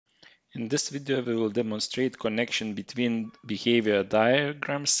In this video, we will demonstrate connection between behavior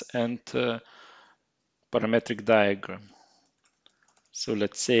diagrams and parametric diagram. So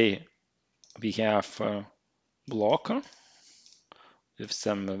let's say we have a blocker with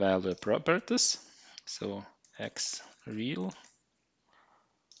some value properties. So x real,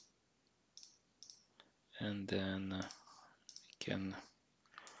 and then we can,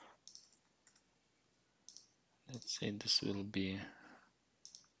 let's say this will be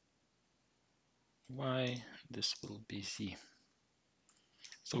y, this will be z.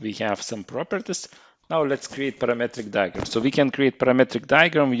 So we have some properties. Now let's create parametric diagram. So we can create parametric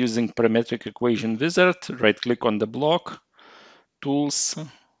diagram using parametric equation wizard. Right click on the block, tools,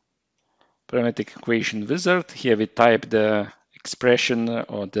 parametric equation wizard. Here we type the expression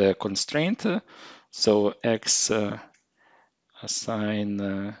or the constraint. So x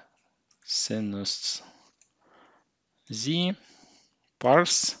assign sinus z,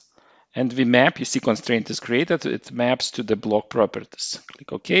 parse, and we map. You see constraint is created, it maps to the block properties.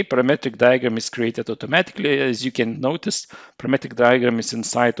 Click OK. Parametric diagram is created automatically. As you can notice, parametric diagram is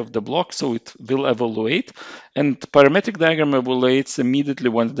inside of the block, so it will evaluate. And parametric diagram evaluates immediately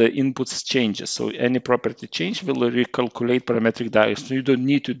when the inputs changes. So any property change will recalculate parametric diagram. So you don't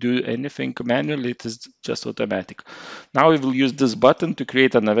need to do anything manually, it is just automatic. Now we will use this button to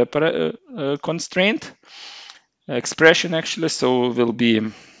create another constraint expression actually. So it will be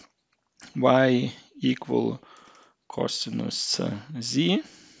y equal cosinus z,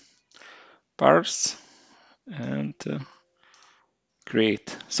 parse, and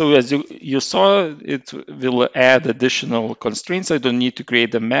create. So as you saw, it will add additional constraints. I don't need to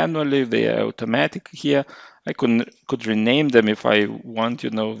create them manually, they are automatic here. I could rename them if I want.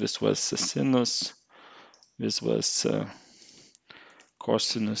 This was sinus, this was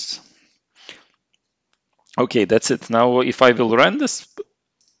cosinus. Okay, that's it. Now if I will run this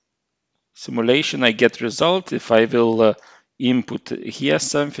simulation, I get result. If I will input here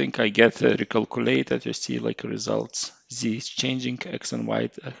something, I get recalculated. You see like results. Z is changing, X and Y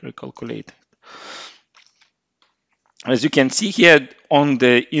recalculated. As you can see here on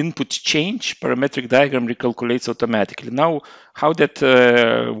the input change, parametric diagram recalculates automatically. Now, how that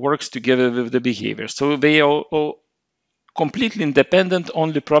works together with the behavior. So they are all completely independent,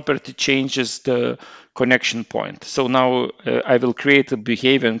 only property changes the connection point. So now I will create a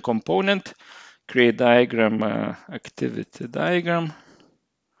behavior component, create diagram, activity diagram,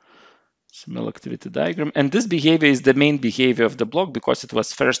 small activity diagram. And this behavior is the main behavior of the block because it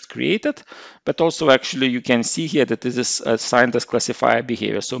was first created, but also actually you can see here that this is assigned as classifier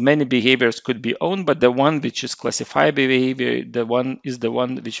behavior. So many behaviors could be owned, but the one which is classifier behavior, the one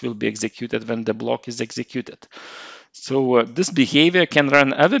which will be executed when the block is executed. So this behavior can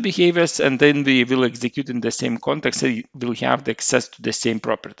run other behaviors, and then we will execute in the same context. So we'll have the access to the same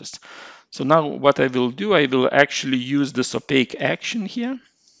properties. So now what I will do, I will actually use this opaque action here.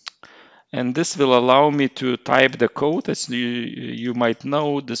 And this will allow me to type the code. As you might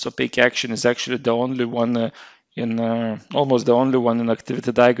know, this opaque action is actually the only one almost the only one in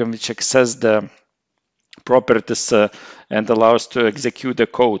activity diagram which access the properties and allows to execute the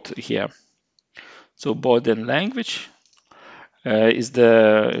code here. So body and language is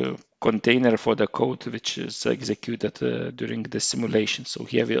the container for the code which is executed during the simulation. So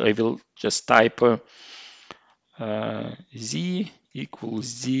here I will just type z equals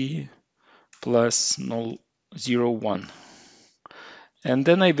z plus 0, 1. And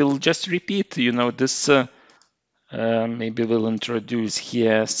then I will just repeat, this maybe we'll introduce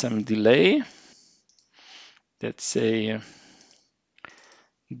here some delay. Let's say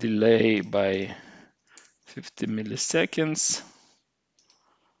delay by 50 milliseconds.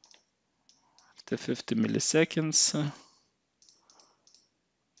 After 50 milliseconds,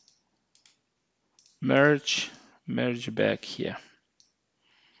 merge back here.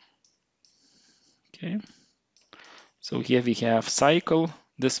 Okay. So here we have cycle.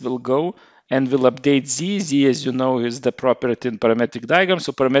 This will go and will update z. Z, as you know, is the property in parametric diagram.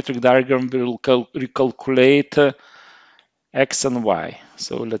 So parametric diagram will recalculate x and y.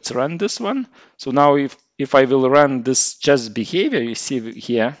 So let's run this one. So now if I will run this just behavior, you see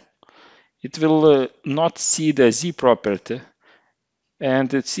here, it will not see the z property.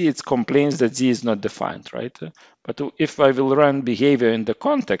 And it complains that z is not defined, right? But if I will run behavior in the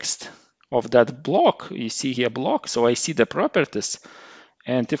context of that block, you see here block, so I see the properties.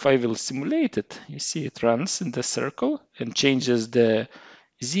 And if I will simulate it, you see it runs in the circle and changes the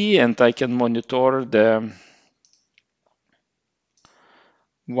z, and I can monitor the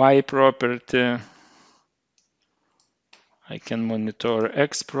y property. I can monitor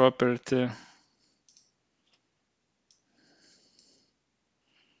x property.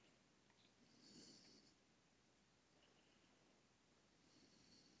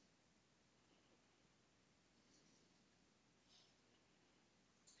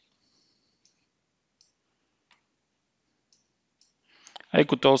 I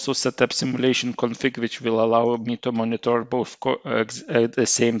could also set up simulation config, which will allow me to monitor both at the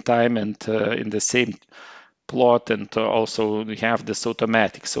same time and in the same plot, and also we have this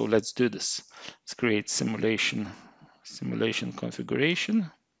automatic. So let's do this. Let's create simulation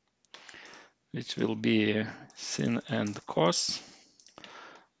configuration, which will be sin and cos.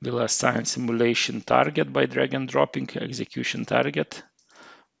 We'll assign simulation target by drag and dropping execution target.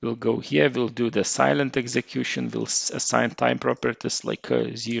 We'll go here, we'll do the silent execution, we'll assign time properties like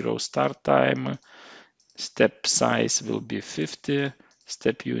 0 start time, step size will be 50,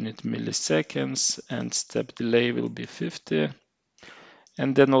 step unit milliseconds, and step delay will be 50.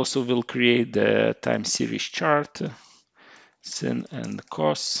 And then also we'll create the time series chart, sin and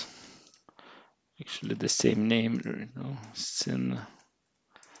cos. Actually the same name, sin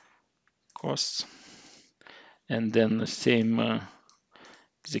cos. And then the same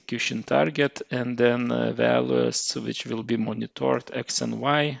execution target, and then values which will be monitored x and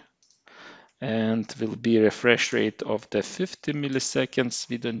y, and will be refresh rate of the 50 milliseconds.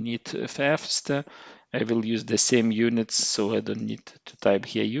 We don't need fast. I will use the same units, so I don't need to type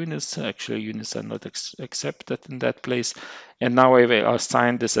here units. Actually, units are not accepted in that place. And now I will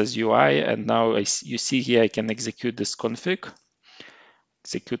assign this as UI, and now you see here I can execute this config,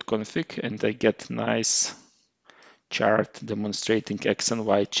 and I get nice chart demonstrating X and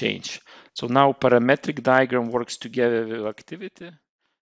Y change. So now parametric diagram works together with activity.